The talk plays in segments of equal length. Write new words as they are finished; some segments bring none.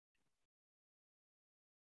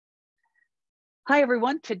Hi,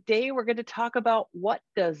 everyone. Today we're going to talk about what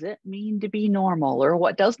does it mean to be normal, or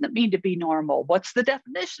what doesn't it mean to be normal? What's the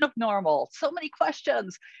definition of normal? So many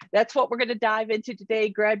questions. That's what we're going to dive into today.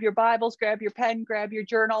 Grab your Bibles, grab your pen, grab your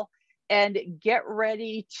journal, and get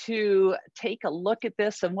ready to take a look at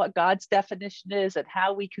this and what God's definition is and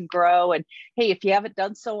how we can grow. And hey, if you haven't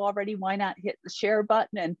done so already, why not hit the share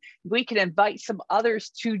button and we can invite some others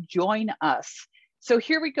to join us. So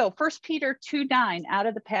here we go. 1 Peter 2:9 out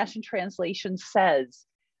of the Passion Translation says,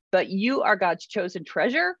 "But you are God's chosen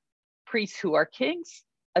treasure, priests who are kings,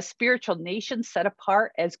 a spiritual nation set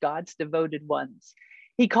apart as God's devoted ones.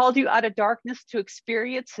 He called you out of darkness to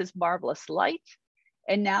experience his marvelous light,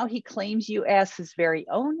 and now he claims you as his very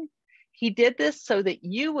own. He did this so that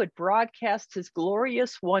you would broadcast his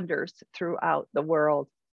glorious wonders throughout the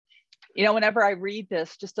world." You know, whenever I read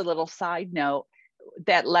this, just a little side note,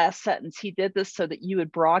 that last sentence, he did this so that you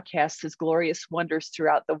would broadcast his glorious wonders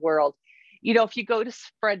throughout the world. You know, if you go to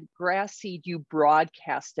spread grass seed, you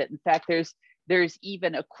broadcast it. In fact, there's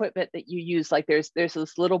even equipment that you use, like there's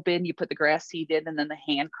this little bin you put the grass seed in, and then the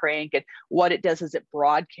hand crank, and what it does is it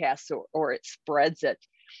broadcasts or it spreads it.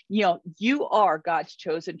 You know, you are God's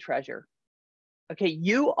chosen treasure. Okay,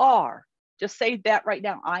 you are. Just say that right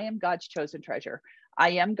now. I am God's chosen treasure.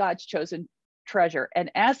 I am God's chosen treasure.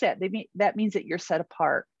 And as that means that you're set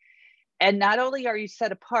apart. And not only are you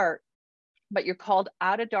set apart, but you're called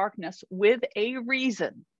out of darkness with a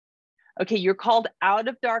reason. Okay, you're called out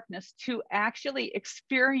of darkness to actually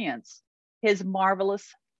experience his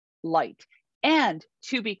marvelous light and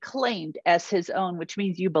to be claimed as his own, which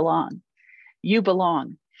means you belong. You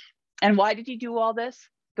belong. And why did he do all this?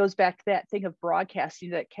 Goes back to that thing of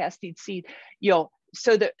broadcasting, that casting seed, you know,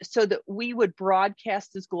 so that we would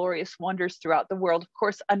broadcast his glorious wonders throughout the world. Of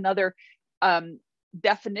course, another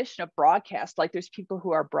definition of broadcast, like there's people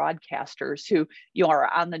who are broadcasters who, you know, are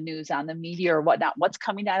on the news, on the media or whatnot. What's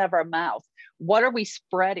coming out of our mouth? What are we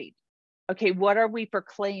spreading? Okay, what are we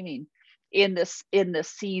proclaiming in this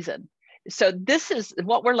season? So this is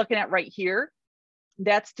what we're looking at right here.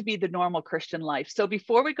 That's to be the normal Christian life. So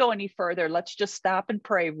before we go any further, let's just stop and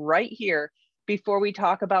pray right here before we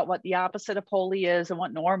talk about what the opposite of holy is and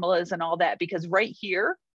what normal is and all that, because right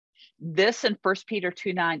here, this in 1 Peter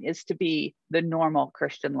 2:9 is to be the normal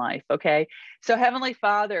Christian life. Okay. So Heavenly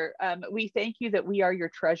Father, we thank you that we are your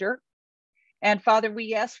treasure. And Father,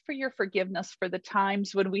 we ask for your forgiveness for the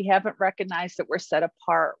times when we haven't recognized that we're set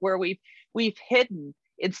apart, where we've hidden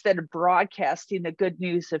instead of broadcasting the good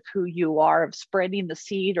news of who you are, of spreading the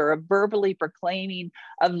seed, or of verbally proclaiming,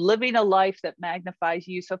 of living a life that magnifies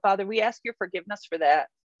you. So Father, we ask your forgiveness for that.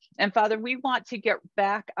 And Father, we want to get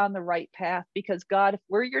back on the right path, because God, if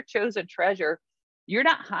we're your chosen treasure, you're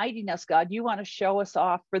not hiding us, God. You want to show us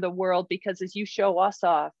off for the world, because as you show us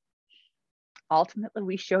off, ultimately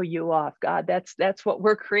we show you off, God. That's what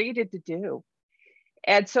we're created to do.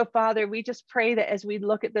 And so, Father, we just pray that as we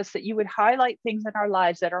look at this, that you would highlight things in our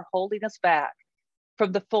lives that are holding us back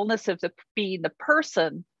from the fullness of being the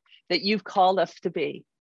person that you've called us to be.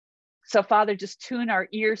 So, Father, just tune our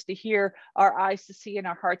ears to hear, our eyes to see, and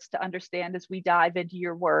our hearts to understand as we dive into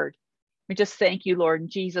your word. We just thank you, Lord, in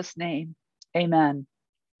Jesus' name. Amen.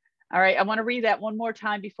 All right, I want to read that one more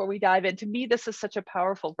time before we dive in. To me, this is such a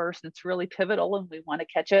powerful verse, and it's really pivotal, and we want to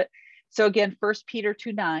catch it. So again, 1 Peter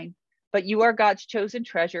 2:9. "But you are God's chosen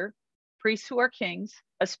treasure, priests who are kings,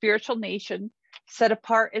 a spiritual nation, set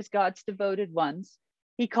apart as God's devoted ones.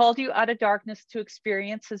 He called you out of darkness to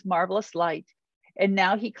experience his marvelous light, and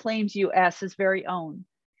now he claims you as his very own.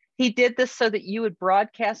 He did this so that you would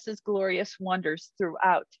broadcast his glorious wonders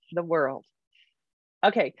throughout the world."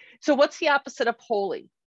 Okay, so what's the opposite of holy?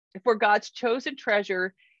 If we're God's chosen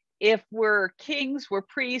treasure, if we're kings, we're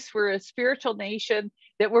priests, we're a spiritual nation,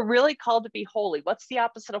 that we're really called to be holy. What's the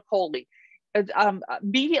opposite of holy?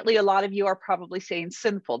 Immediately, a lot of you are probably saying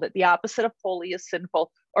sinful, that the opposite of holy is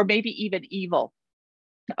sinful, or maybe even evil.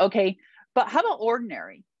 Okay, but how about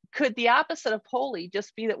ordinary? Could the opposite of holy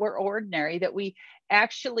just be that we're ordinary, that we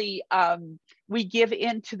actually, we give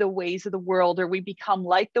in to the ways of the world, or we become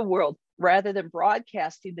like the world rather than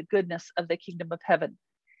broadcasting the goodness of the kingdom of heaven?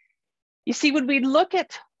 You see, when we look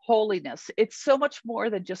at holiness, it's so much more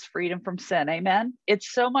than just freedom from sin. Amen.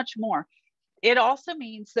 It's so much more. It also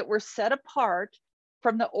means that we're set apart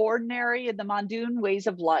from the ordinary and the mundane ways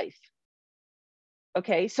of life.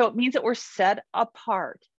 Okay, so it means that we're set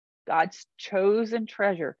apart, God's chosen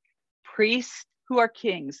treasure, priests who are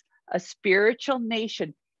kings, a spiritual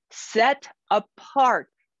nation, set apart.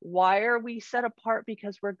 Why are we set apart?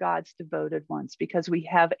 Because we're God's devoted ones, because we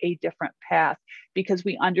have a different path, because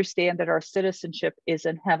we understand that our citizenship is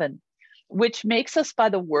in heaven, which makes us, by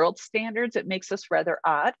the world standards, it makes us rather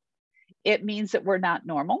odd. It means that we're not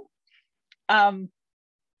normal.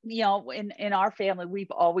 You know, in our family,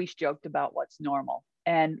 we've always joked about what's normal,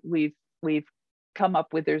 and we've come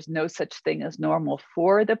up with there's no such thing as normal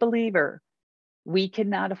for the believer. We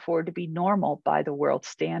cannot afford to be normal by the world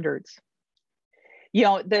standards. You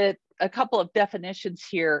know, a couple of definitions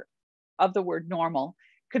here of the word normal: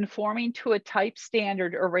 conforming to a type,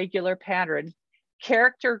 standard, or regular pattern,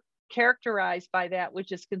 characterized by that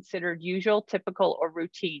which is considered usual, typical, or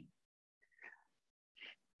routine.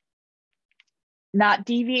 Not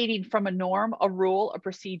deviating from a norm, a rule, a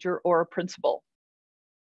procedure, or a principle.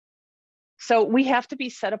 So we have to be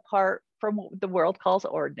set apart from what the world calls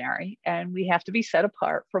ordinary, and we have to be set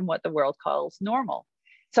apart from what the world calls normal.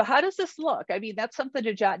 So how does this look? I mean, that's something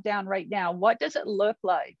to jot down right now. What does it look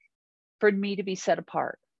like for me to be set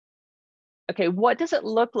apart? Okay, what does it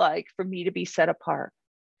look like for me to be set apart?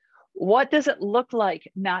 What does it look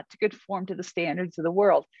like not to conform to the standards of the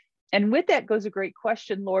world? And with that goes a great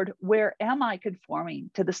question, Lord, where am I conforming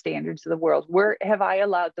to the standards of the world? Where have I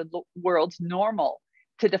allowed the world's normal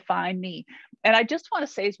to define me? And I just want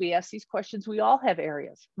to say, as we ask these questions, we all have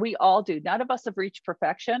areas. We all do. None of us have reached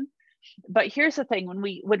perfection. But here's the thing, when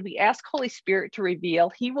we ask Holy Spirit to reveal,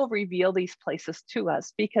 he will reveal these places to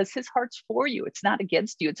us because his heart's for you. It's not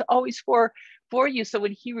against you. It's always for you. So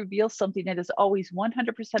when he reveals something, it is always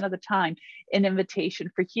 100% of the time an invitation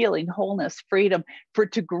for healing, wholeness, freedom,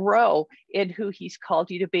 to grow in who he's called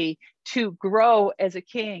you to be, to grow as a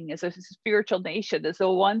king, as a spiritual nation, as a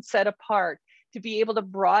one set apart, to be able to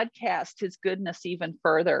broadcast his goodness even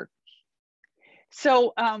further.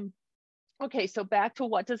 So, okay, so back to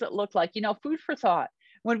what does it look like? You know, food for thought.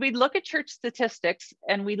 When we look at church statistics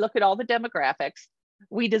and we look at all the demographics,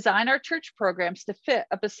 we design our church programs to fit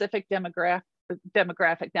a specific demographic.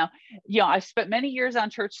 Now, you know, I've spent many years on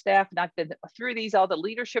church staff, and I've been through all the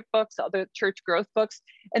leadership books, all the church growth books,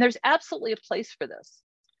 and there's absolutely a place for this.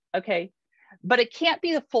 Okay, but it can't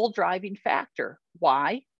be the full driving factor.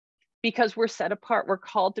 Why? Because we're set apart, we're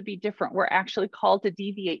called to be different. We're actually called to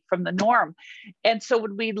deviate from the norm. And so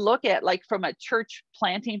when we look at, like, from a church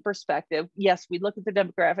planting perspective, yes, we look at the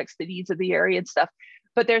demographics, the needs of the area and stuff,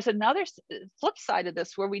 but there's another flip side of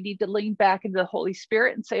this where we need to lean back into the Holy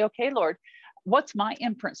Spirit and say, okay, Lord, what's my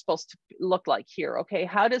imprint supposed to look like here? Okay,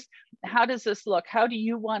 how does this look? How do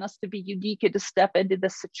you want us to be unique and to step into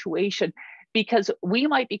this situation? Because we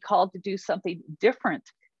might be called to do something different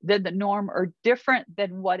than the norm, or different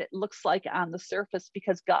than what it looks like on the surface,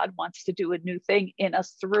 because God wants to do a new thing in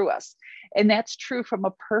us, through us. And that's true from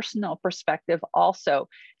a personal perspective also.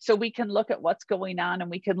 So we can look at what's going on, and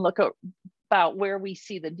we can look at about where we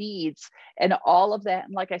see the needs and all of that.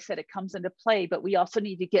 And like I said, it comes into play, but we also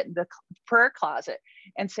need to get in the prayer closet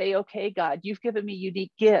and say, okay, God, you've given me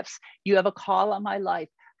unique gifts. You have a call on my life.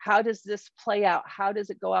 How does this play out? How does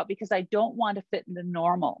it go out? Because I don't want to fit into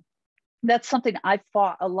normal. That's something I've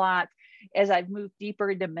fought a lot as I've moved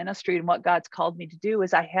deeper into ministry, and what God's called me to do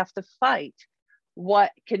is I have to fight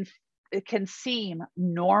what can seem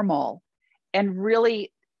normal, and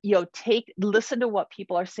really, you know, listen to what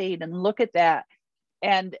people are saying and look at that,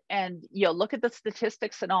 and you know, look at the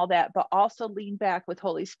statistics and all that, but also lean back with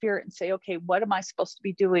Holy Spirit and say, okay, what am I supposed to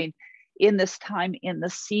be doing in this time, in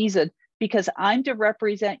this season? Because I'm to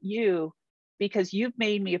represent you, because you've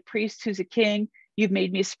made me a priest who's a king. You've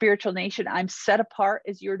made me a spiritual nation. I'm set apart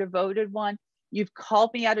as your devoted one. You've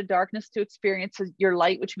called me out of darkness to experience your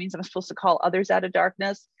light, which means I'm supposed to call others out of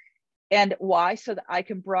darkness. And why? So that I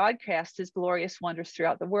can broadcast his glorious wonders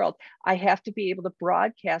throughout the world. I have to be able to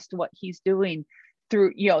broadcast what he's doing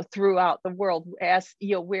throughout the world, as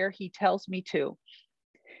you know, where he tells me to.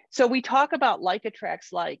 So we talk about like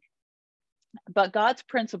attracts like, but God's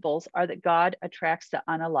principles are that God attracts the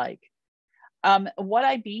unalike. What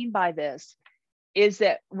I mean by this is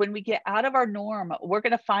that when we get out of our norm, we're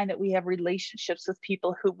going to find that we have relationships with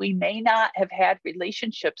people who we may not have had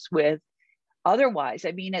relationships with otherwise.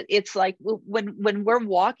 I mean, it's like when we're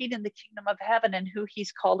walking in the kingdom of heaven and who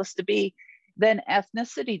he's called us to be, then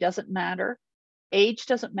ethnicity doesn't matter, age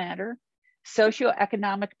doesn't matter,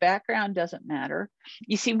 socioeconomic background doesn't matter.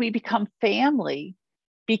 You see, we become family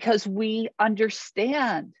because we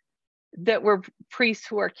understand that we're priests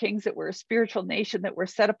who are kings, that we're a spiritual nation, that we're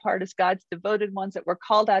set apart as God's devoted ones, that we're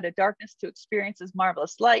called out of darkness to experience his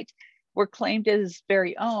marvelous light. We're claimed as his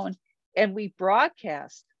very own, and we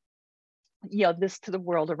broadcast, you know, this to the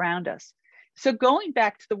world around us. So going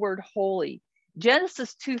back to the word holy,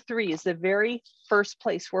 Genesis 2:3 is the very first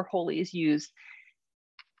place where holy is used.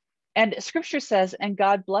 And scripture says, and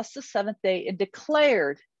God blessed the seventh day and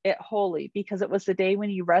declared it holy, because it was the day when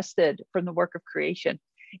he rested from the work of creation.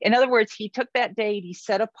 In other words, he took that day and he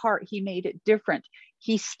set apart, he made it different.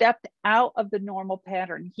 He stepped out of the normal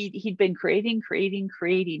pattern. He'd been creating.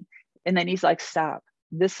 And then he's like, stop,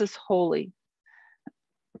 this is holy.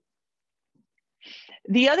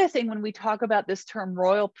 The other thing, when we talk about this term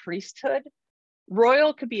royal priesthood,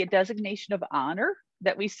 royal could be a designation of honor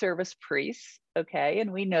that we serve as priests, okay?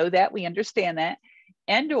 And we know that, we understand that.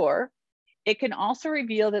 And or it can also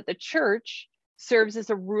reveal that the church serves as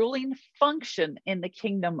a ruling function in the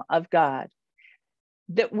kingdom of God.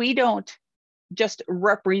 That we don't just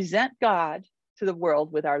represent God to the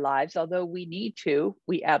world with our lives, although we need to,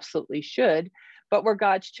 we absolutely should, but we're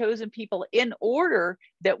God's chosen people in order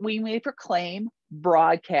that we may proclaim,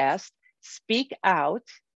 broadcast, speak out,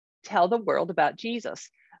 tell the world about Jesus.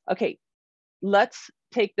 Okay, let's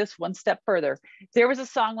take this one step further. There was a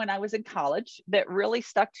song when I was in college that really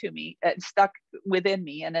stuck to me, stuck within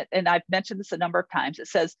me, and I've mentioned this a number of times. It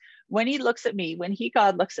says, when he looks at me, when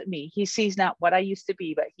God looks at me, he sees not what I used to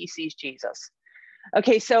be, but he sees Jesus.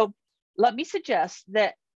 Okay, so let me suggest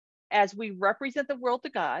that as we represent the world to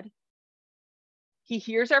God, he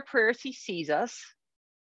hears our prayers, he sees us.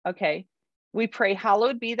 Okay, we pray,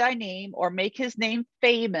 hallowed be thy name, or make his name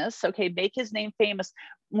famous. Okay, make his name famous.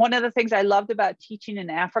 One of the things I loved about teaching in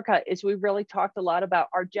Africa is we really talked a lot about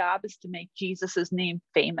our job is to make Jesus's name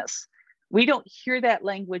famous. We don't hear that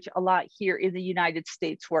language a lot here in the United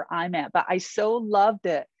States where I'm at, but I so loved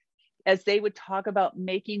it as they would talk about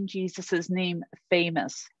making Jesus's name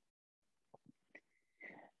famous.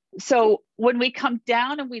 So when we come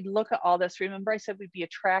down and we look at all this, remember I said we'd be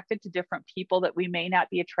attracted to different people that we may not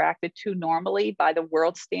be attracted to normally by the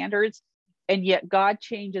world standards, and yet God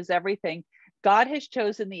changes everything. God has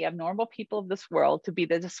chosen the abnormal people of this world to be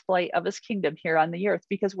the display of his kingdom here on the earth,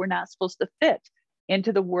 because we're not supposed to fit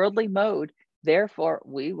into the worldly mode. Therefore,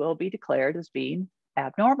 we will be declared as being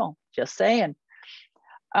abnormal, just saying.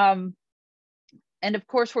 And of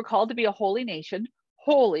course, we're called to be a holy nation.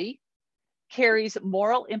 Holy carries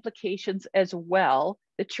moral implications as well.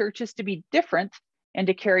 The church is to be different and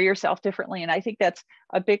to carry yourself differently. And I think that's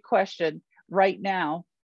a big question right now,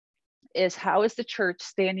 is how is the church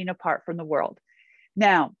standing apart from the world?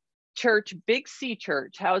 Now, church, big C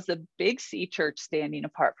church, how is the big C church standing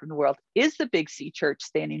apart from the world? Is the big C church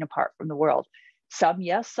standing apart from the world? Some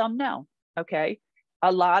yes, some no. Okay.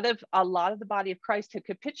 A lot of the body of Christ have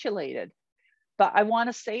capitulated. But I want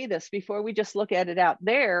to say this before we just look at it out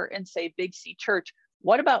there and say big C church,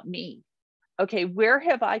 what about me? Okay, where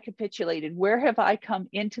have I capitulated? Where have I come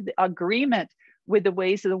into the agreement with the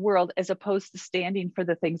ways of the world as opposed to standing for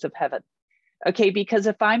the things of heaven? Okay, because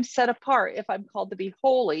if I'm set apart, if I'm called to be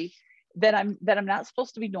holy, then I'm not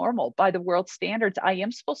supposed to be normal by the world standards. I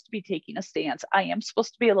am supposed to be taking a stance. I am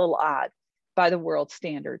supposed to be a little odd by the world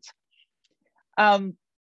standards. In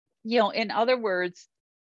other words,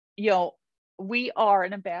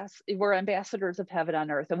 we're ambassadors of heaven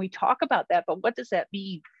on earth, and we talk about that, but what does that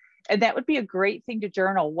mean? And that would be a great thing to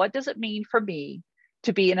journal. What does it mean for me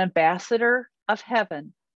to be an ambassador of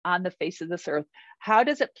heaven on the face of this earth? How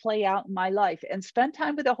does it play out in my life? And spend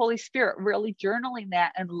time with the Holy Spirit, really journaling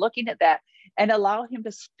that and looking at that, and allow him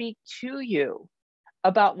to speak to you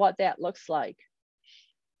about what that looks like.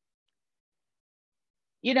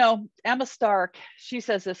 Emma Stark, she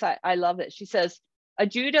says this, I love it. She says, a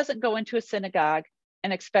Jew doesn't go into a synagogue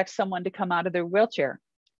and expect someone to come out of their wheelchair.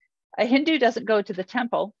 A Hindu doesn't go to the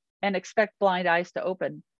temple and expect blind eyes to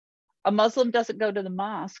open. A Muslim doesn't go to the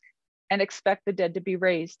mosque and expect the dead to be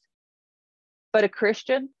raised. But a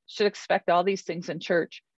Christian should expect all these things in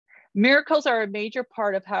church. Miracles are a major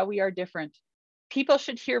part of how we are different. People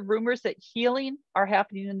should hear rumors that healing are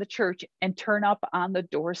happening in the church and turn up on the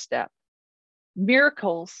doorstep.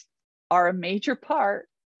 Miracles are a major part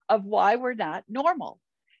of why we're not normal.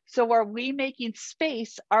 So are we making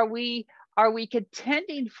space? Are we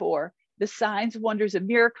contending for the signs, wonders, and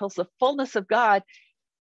miracles, the fullness of God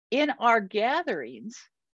in our gatherings,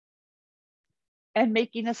 and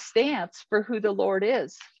making a stance for who the Lord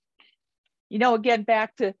is? Again,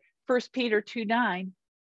 back to 1 Peter 2:9,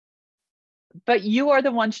 but you are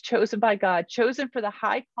the ones chosen by God, chosen for the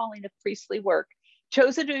high calling of priestly work,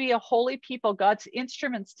 chosen to be a holy people, God's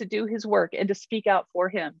instruments to do his work and to speak out for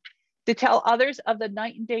him, to tell others of the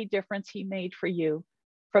night and day difference he made for you,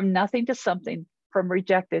 from nothing to something, from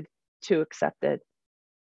rejected to accepted.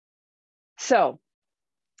 So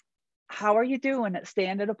how are you doing at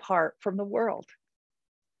standing apart from the world?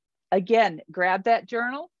 Again, grab that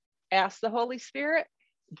journal, ask the Holy Spirit,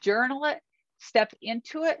 journal it, step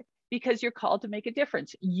into it, because you're called to make a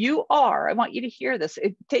difference. You are, I want you to hear this,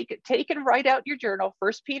 take and write out your journal,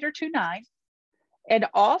 1 Peter 2:9, and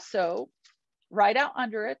also write out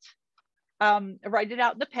under it, write it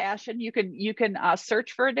out in the Passion. You can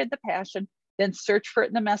search for it in the Passion, then search for it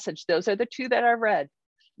in the Message. Those are the two that I read.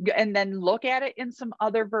 And then look at it in some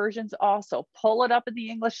other versions also. Pull it up in the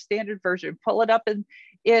English Standard Version. Pull it up in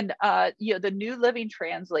the New Living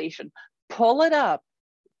Translation. Pull it up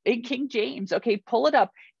in King James. Okay, pull it up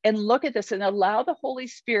and look at this and allow the Holy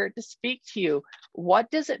Spirit to speak to you. What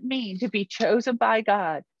does it mean to be chosen by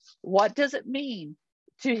God? What does it mean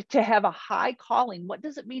to have a high calling? What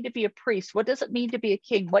does it mean to be a priest? What does it mean to be a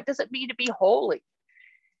king? What does it mean to be holy?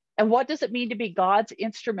 And what does it mean to be God's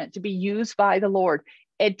instrument, to be used by the Lord?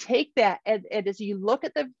 And take that, and as you look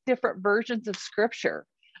at the different versions of Scripture,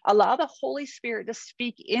 allow the Holy Spirit to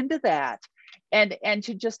speak into that and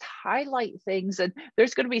to just highlight things. And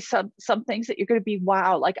there's going to be some things that you're going to be,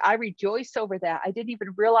 wow, like I rejoice over that. I didn't even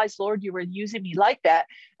realize, Lord, you were using me like that.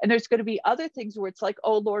 And there's going to be other things where it's like,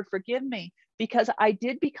 oh, Lord, forgive me, because I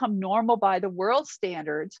did become normal by the world's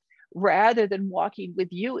standards rather than walking with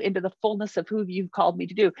you into the fullness of who you've called me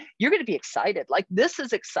to do. You're going to be excited. Like, this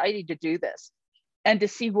is exciting to do this and to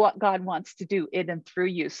see what God wants to do in and through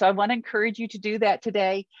you. So I want to encourage you to do that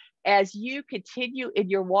today as you continue in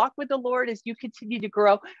your walk with the Lord, as you continue to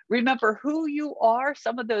grow. Remember who you are.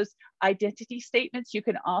 Some of those identity statements you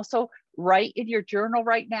can also write in your journal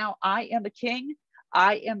right now. I am a king.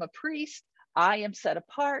 I am a priest. I am set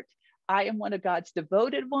apart. I am one of God's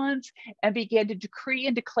devoted ones, and begin to decree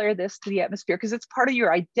and declare this to the atmosphere, because it's part of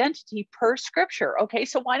your identity per Scripture. Okay,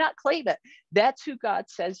 so why not claim it? That's who God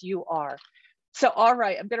says you are. So, all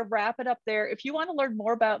right, I'm going to wrap it up there. If you want to learn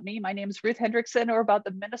more about me, my name is Ruth Hendrickson, or about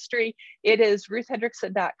the ministry, it is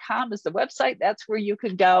ruthhendrickson.com is the website. That's where you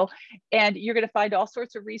can go, and you're going to find all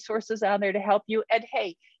sorts of resources out there to help you. And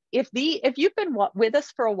hey, if you've been with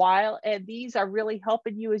us for a while and these are really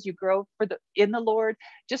helping you as you grow in the Lord,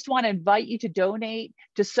 just want to invite you to donate,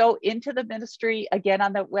 to sow into the ministry. Again,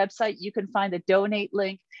 on the website, you can find the donate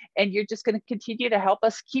link, and you're just going to continue to help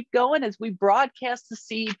us keep going as we broadcast the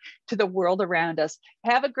seed to the world around us.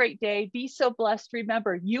 Have a great day. Be so blessed.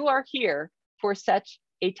 Remember, you are here for such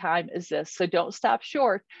a time as this. So don't stop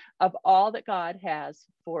short of all that God has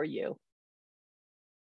for you.